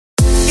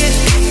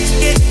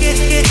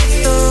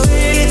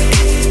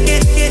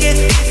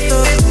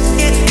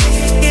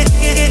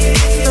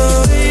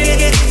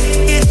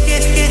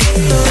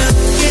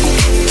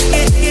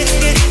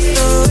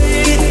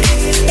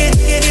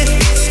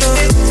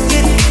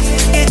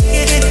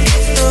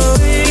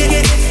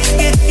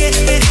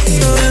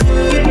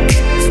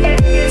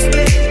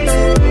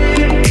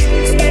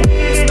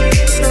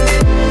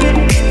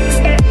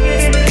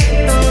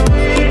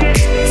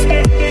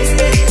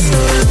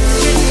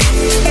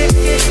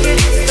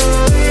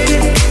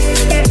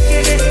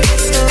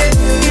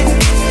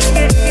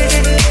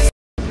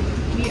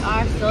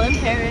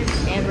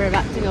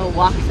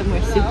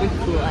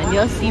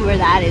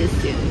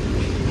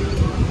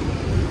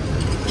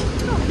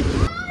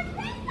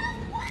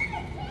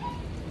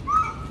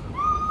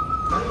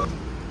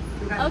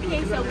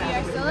Okay, so we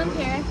are still in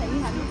Paris and you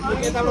have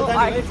this cool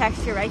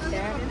architecture right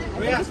there. I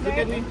think it's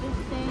very interesting.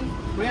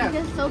 It's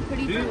just so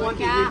pretty to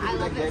look at. I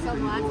love it so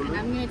much and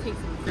I'm going to take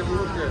some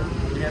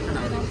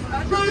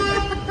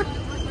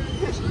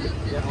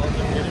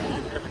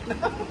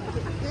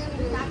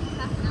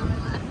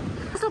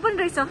कस्तो पनि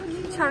रहेछ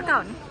छर्का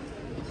हो नि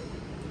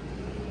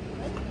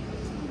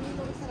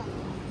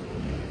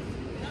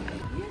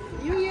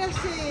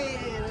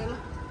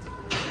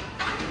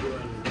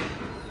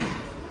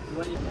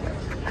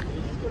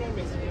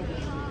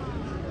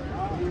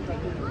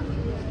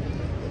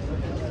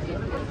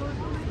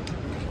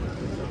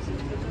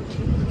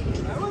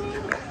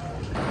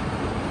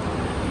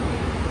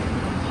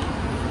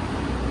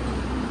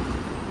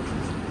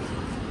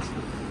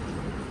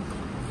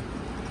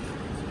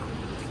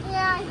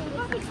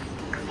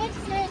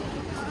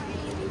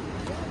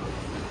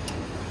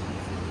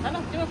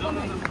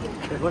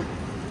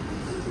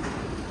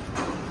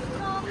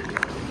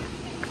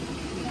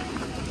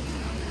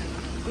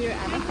We are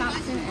at a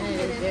fountain and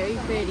it is very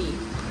pretty.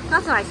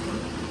 That's ice cream.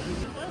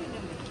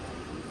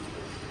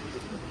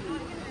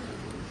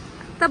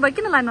 तपाईं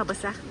किन लाइनमा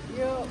बस्छ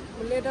यो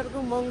लेटरको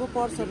महँगो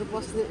पर्सहरु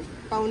बस्ने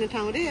पाउने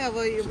ठाउँ रे अब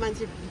यो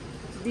मान्छे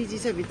बिजी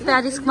छ भित्र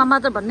प्यारिसमा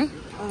मात्र भन्ने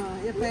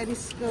यो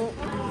प्यारिसको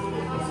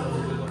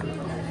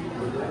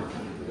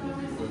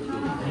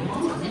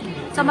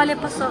चमाले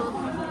पसल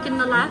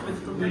किन्न ला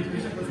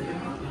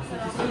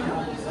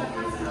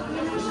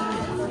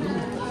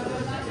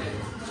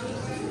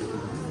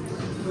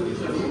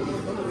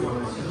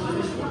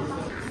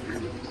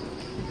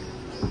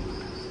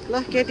ल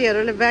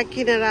केटीहरुले ब्याग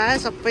किनेर आए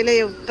सबैले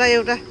एउटा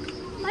एउटा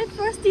My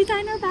first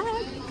designer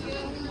bag.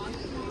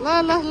 ल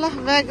ल ल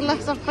ब्याग ल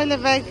सबैले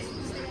ब्याग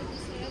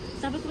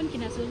तपाईको पनि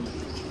किनेछु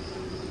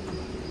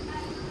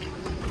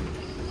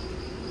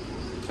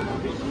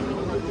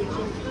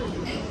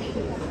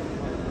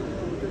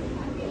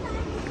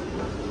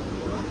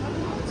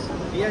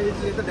या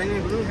यसले त डाइनिङ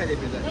टेबल खाइदै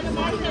पिन्छ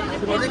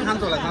त्यो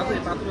खान्छ होला खान्छ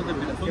पात्रो चाहिँ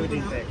पिन्छ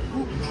everything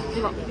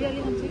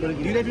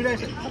try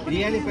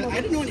really I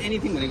don't know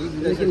anything भनेको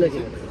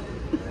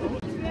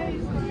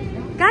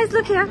Guys,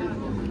 look here.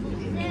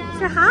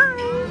 Say hi.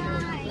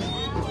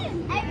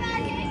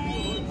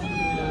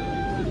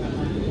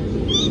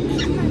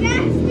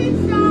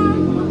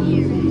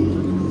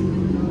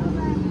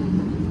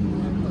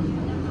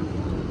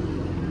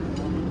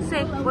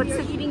 Say, what's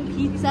We're eating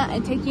pizza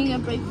and taking a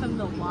break from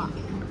the walk.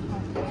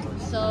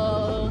 So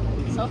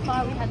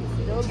far we have this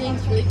building,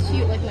 it's really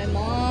cute, like my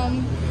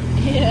mom,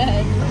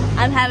 and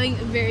I'm having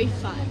very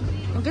fun.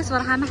 Guess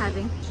what I'm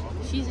having?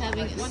 She's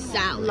having a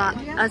salad.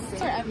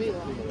 For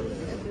everyone.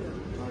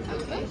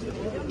 Okay.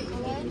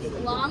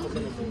 Long.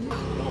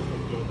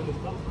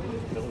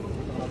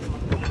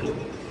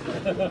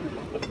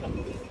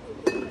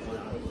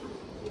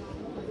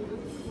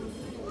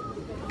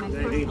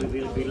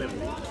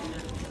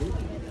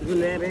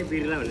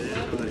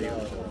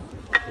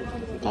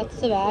 That's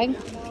the bag?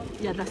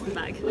 Yeah, that's the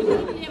bag.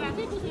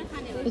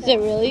 Is it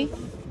really?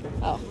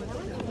 Oh.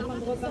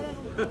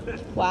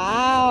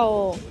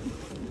 Wow.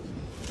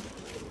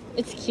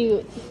 It's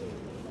cute.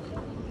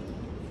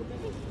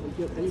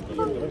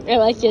 I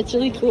like it. It's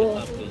really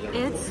cool.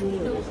 It's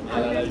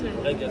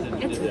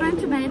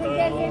French made,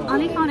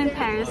 only found in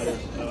Paris.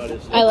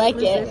 I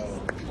like it.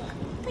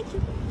 Thank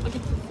you.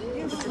 Okay.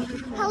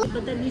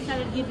 But then you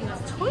started giving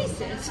us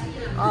choices.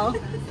 Oh.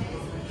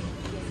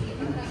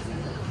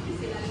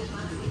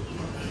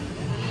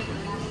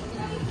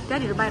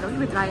 Daddy, the bite.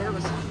 You try it.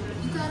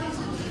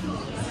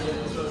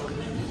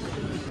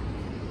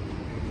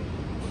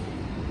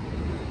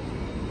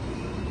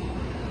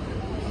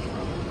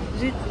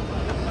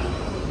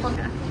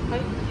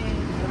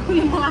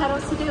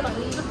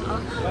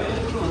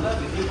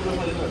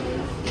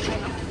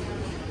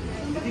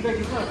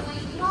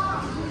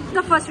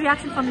 The first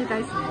reaction from you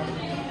guys.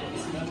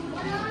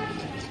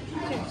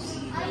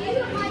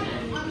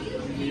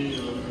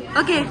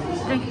 Okay,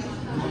 drink.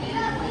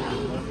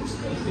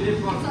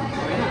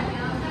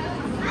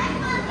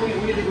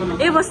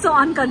 It was so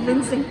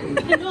unconvincing.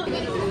 It's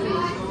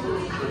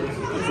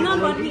not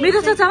what we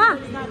Mito cha chama?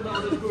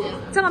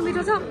 Chama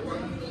mito cha?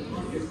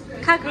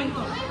 Khak.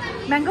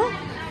 Mango?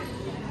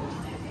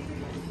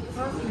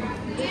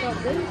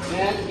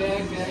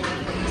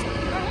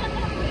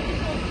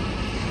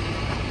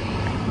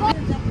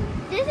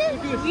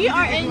 We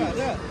are in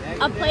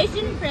a place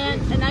in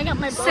France, and I got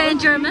my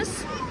Saint-Germain.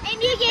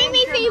 And you gave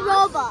me free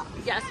Robux.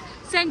 Yes,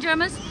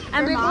 Saint-Germain.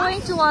 And we're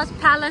going towards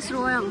Palace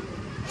Royal.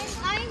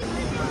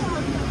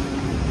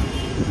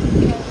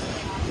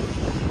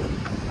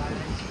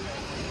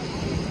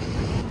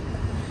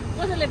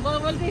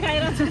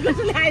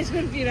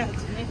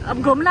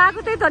 अब घुम्न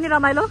आएको त्यही त नि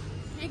रमाइलो.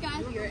 Hey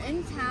guys, we are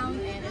in town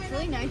and it's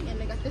really nice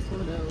and I got this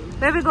one.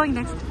 Where are we going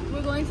next?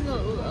 We're going to the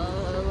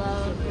Louvre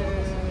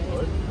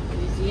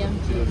Museum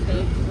to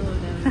take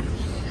photos.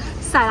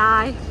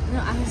 Sarai. No,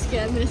 I'm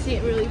scared. I'm gonna see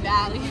it really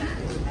bad.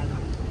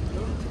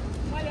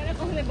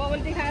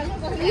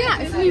 Yeah,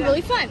 it's gonna be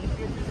really fun.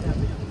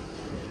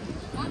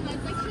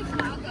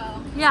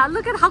 Yeah,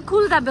 look at how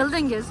cool that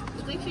building is.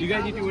 You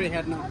guys need to wear a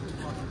hat now.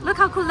 Look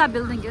how cool that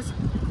building is.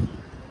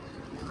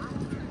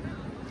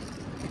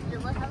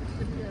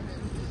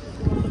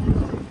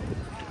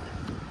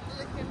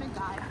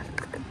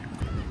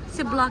 It's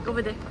a block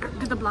over there.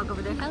 Do the block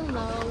over there.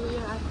 Hello, we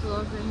are at the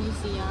Louvre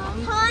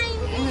Museum.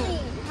 Tiny.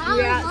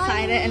 We're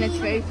outside it and it's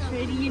very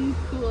pretty and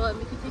cool and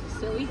we can take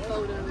silly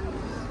photos.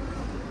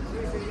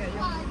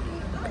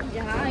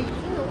 Yeah.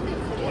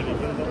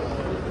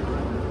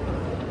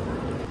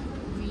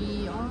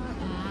 We are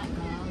at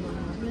the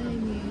Louvre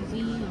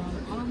Museum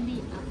on the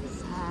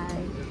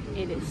outside.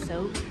 It is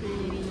so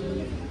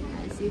pretty.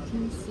 As you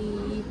can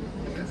see,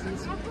 this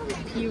is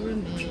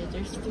pyramid.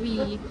 There's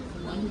 3.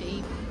 One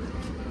day.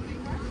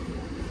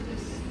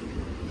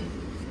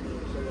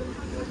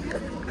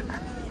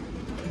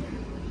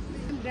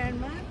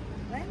 Grandma,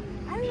 right?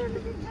 I want to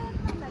be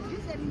grandma like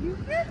this and you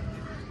can.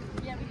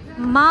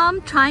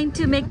 Mom trying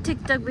to make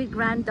TikTok with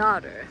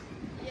granddaughter.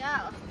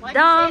 Yeah. Why do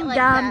you say it Dum like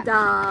dum that?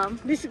 dum.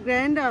 This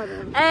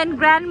granddaughter. And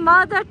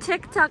grandmother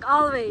TikTok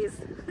always.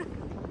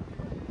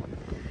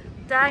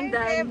 Dang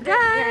dang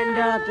dang.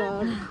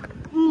 Granddaughter.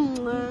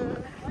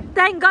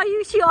 Thank God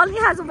she only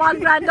has one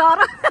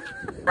granddaughter.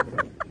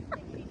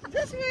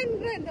 Just one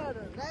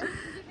granddaughter, right?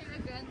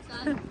 Favorite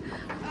grandson?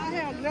 I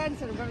have a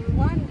grandson, but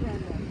one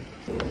granddaughter.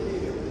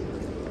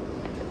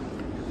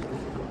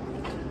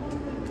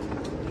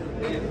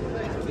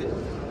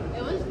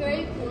 It was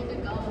very cool to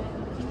go.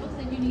 People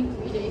said you need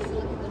 3 days to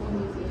look at the whole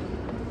museum.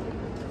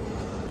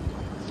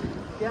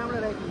 Camera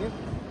right here.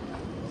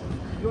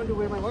 You want to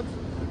wear my watch?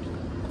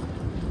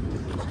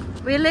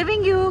 We're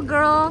leaving you,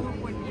 girl.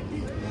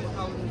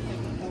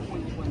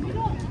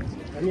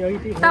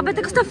 Tapi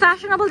itu gusto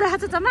fashionable dah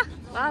tu sama.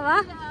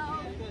 Wah.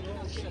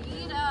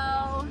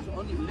 Cheeto.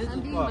 Only little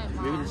being part.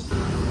 my Maybe mom. just-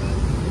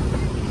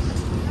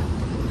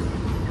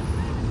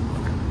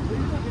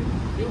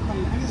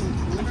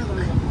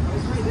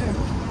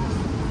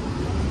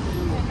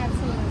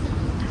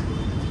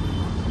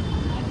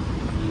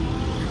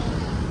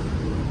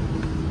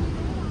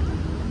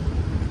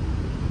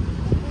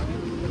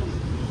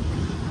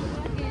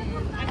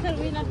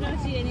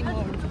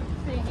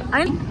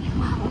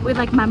 With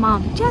like my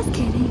mom. Just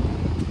kidding.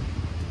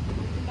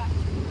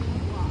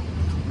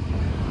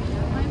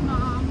 My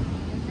mom,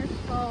 and her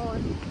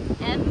phone,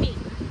 and me.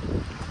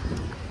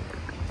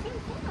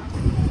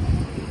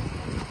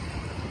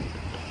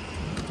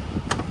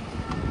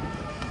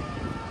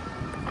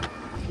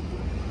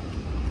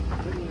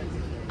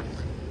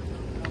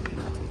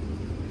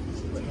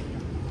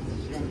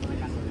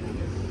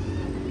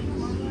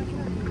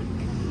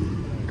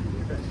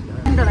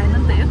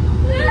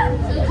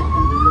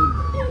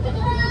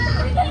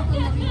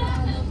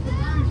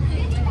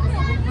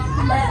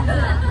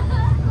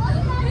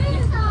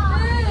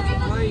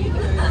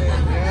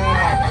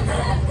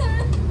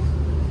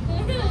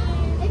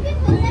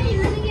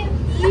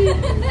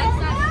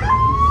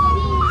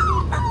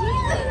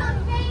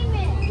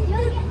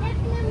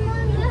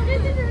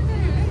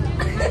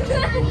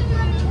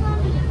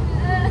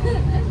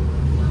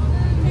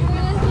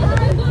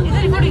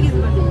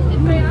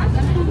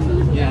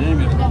 Yeah,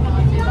 anyway.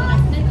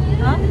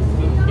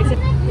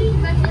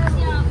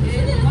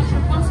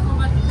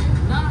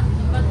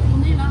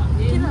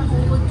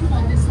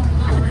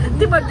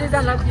 Di ba di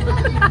dalam? Di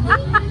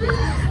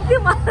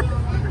ba?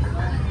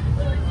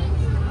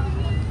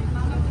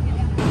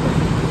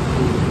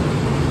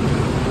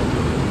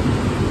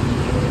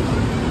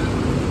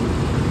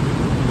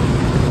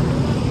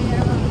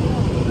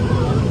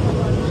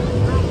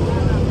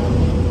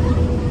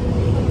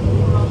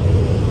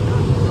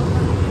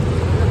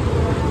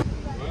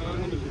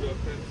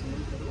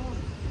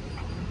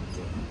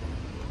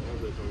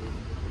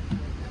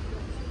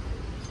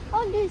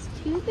 Oh, there's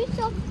 2 bits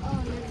of.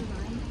 Oh, never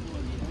mind.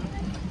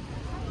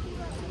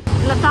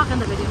 Let's talk in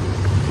the video.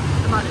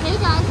 Come on. Hey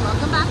guys,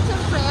 welcome back to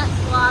France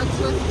Vlogs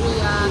with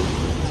Leah.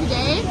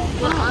 Today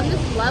we're on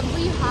this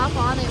lovely hop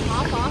on and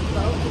hop off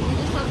boat and we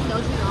just left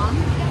Nojinong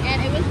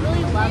and it was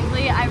really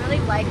lovely. I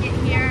really like it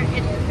here.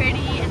 It's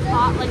pretty, it's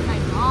hot like my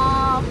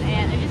mom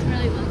and I just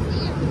really love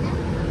it.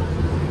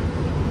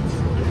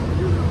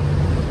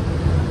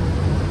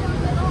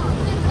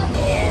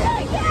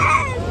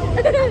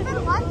 It's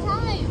been one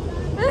time.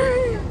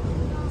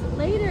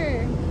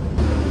 Later.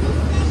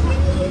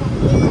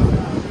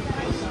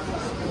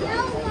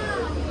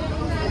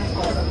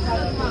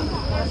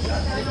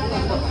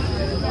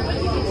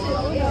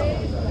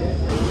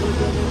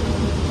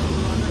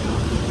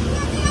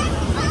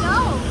 I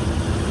know.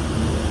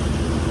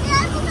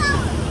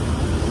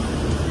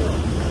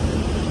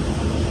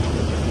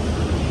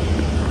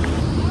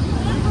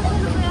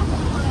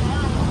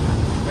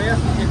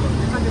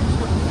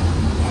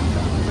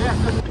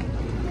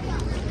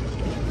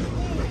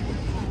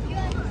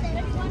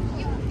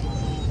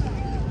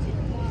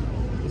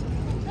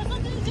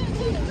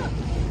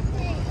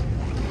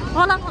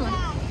 Hold on, hold on.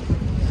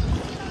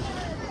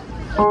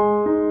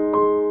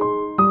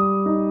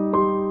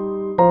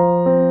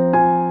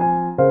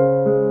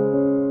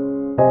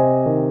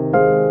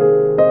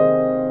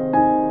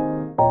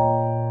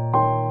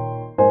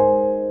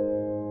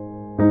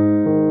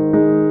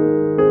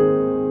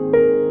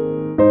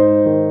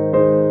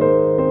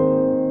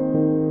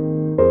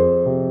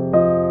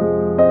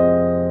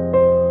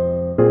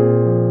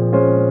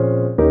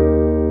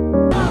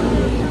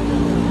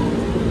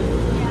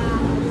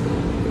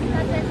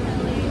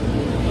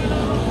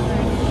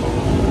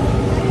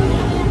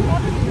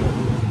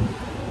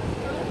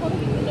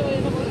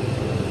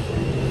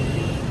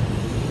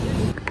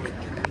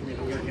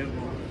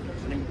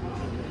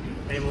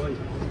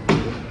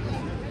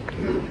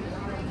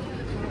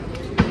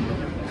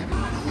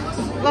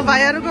 ल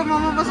भाइहरूको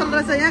मोमो पसल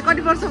रहेछ यहाँ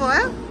कति वर्ष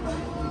भयो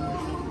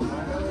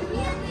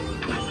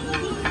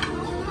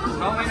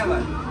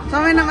 6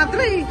 महिना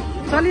मात्रै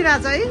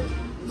चलिरहेछ है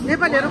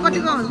नेपालीहरू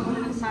कतिको आउँछ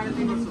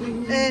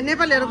ए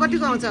नेपालीहरू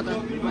कतिको आउँछ त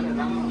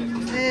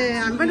ए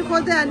हामी पनि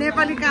खोज्दै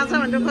नेपाली कहाँ छ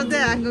भनेर खोज्दै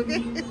आएको के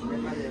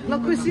ल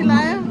खुसी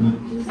लाग्यो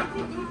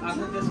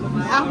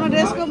आफ्नो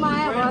देशको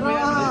माया भएर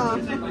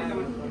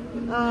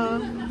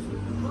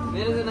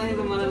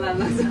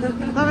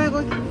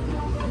तपाईँको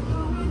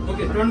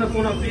Okay, turn the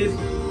phone off, please.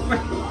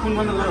 Phone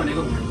बन्द गर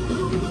भनेको.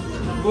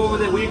 Go over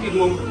there, wait it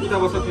mom. उता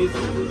बस please.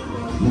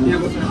 यहाँ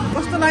बस.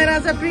 कस्तो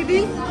लागिरहेछ प्रिटी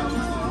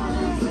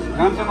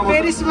रामसँग बस.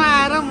 पेरिसमा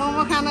आएर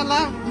मोमो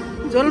खानलाई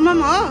झोलमम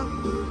हो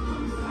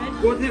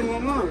गोथे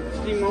मोमो,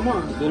 स्टिम मोमो,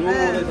 झोल मोमो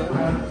आउँदैछ.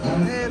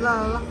 ए ल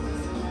ल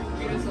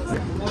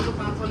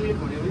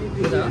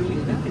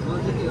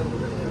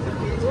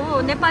ओ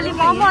नेपाली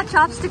मोमो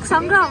चॉपस्टिक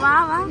संग्रह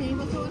वाह वाह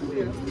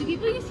Do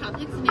people use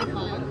chopsticks in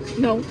Nepal?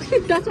 No,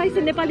 that's why it's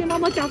a Nepali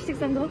momo chopstick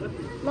sango.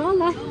 La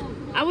la.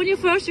 I want your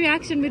first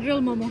reaction with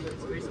real momo.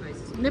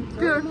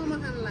 Pure. Momo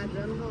Khan लाग्छ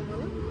मोमो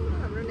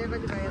हाम्रो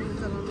नेपाली भाइहरूले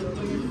चलाउनु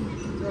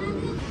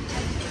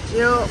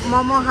यो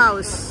मोमो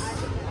हाउस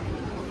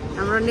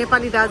हाम्रो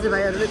नेपाली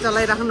दाजुभाइहरूले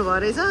चलाइराख्नु भयो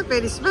रहेछ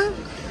पेरिसमा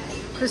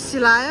खुसी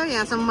लाग्यो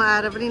यहाँसम्म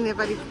आएर पनि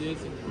नेपाली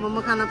मोमो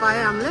खान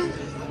पायो हामीले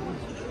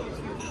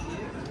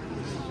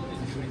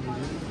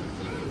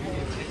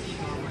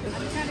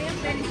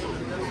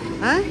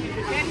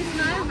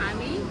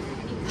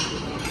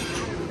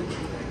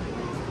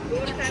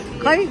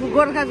खै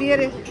गोर्खा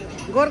बियर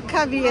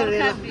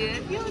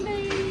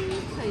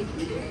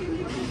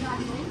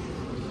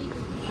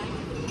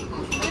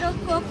मेरो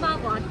कोकमा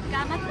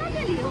भट्का मात्र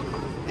लियो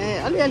ए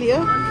अलिअलि हो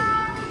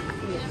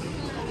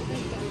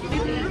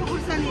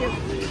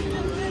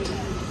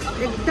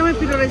एकदमै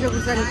पिरो रहेछ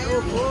खुर्सानी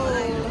ओहो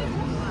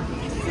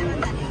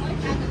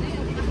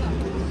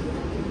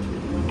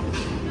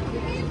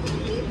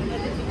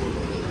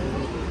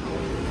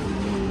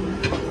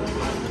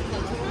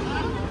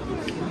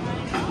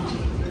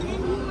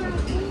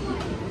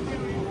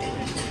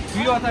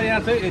यो अचार यहाँ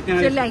छ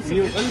त्यहाँ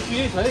यो अलि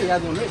पिरै छ है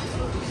याद गर्नु है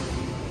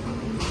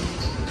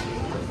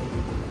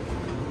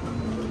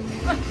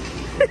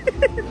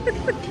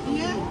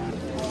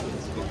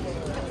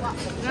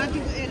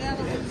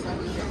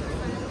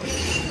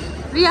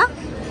Ria,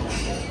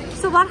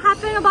 so what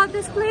happened about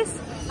this place?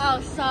 Oh,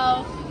 so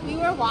we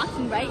were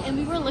walking, right? And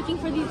we were looking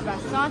for these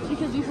restaurants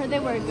because we heard they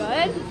were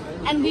good.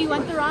 And we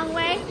went the wrong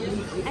way.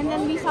 And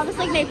then we saw this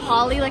like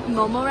Nepali like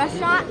momo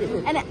restaurant.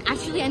 And it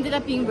actually ended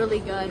up being really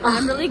good. And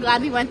I'm really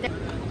glad we went there.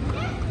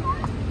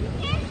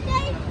 Can't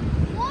stay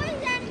more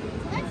than,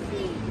 let's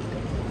see.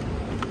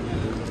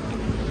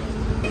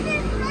 This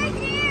is right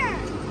there.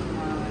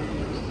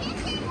 You can't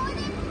stay more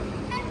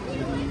than 10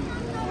 feet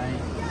away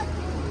from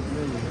the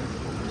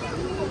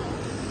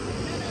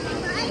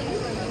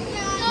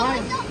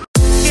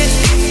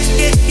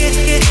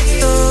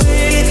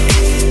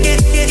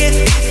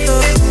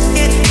Get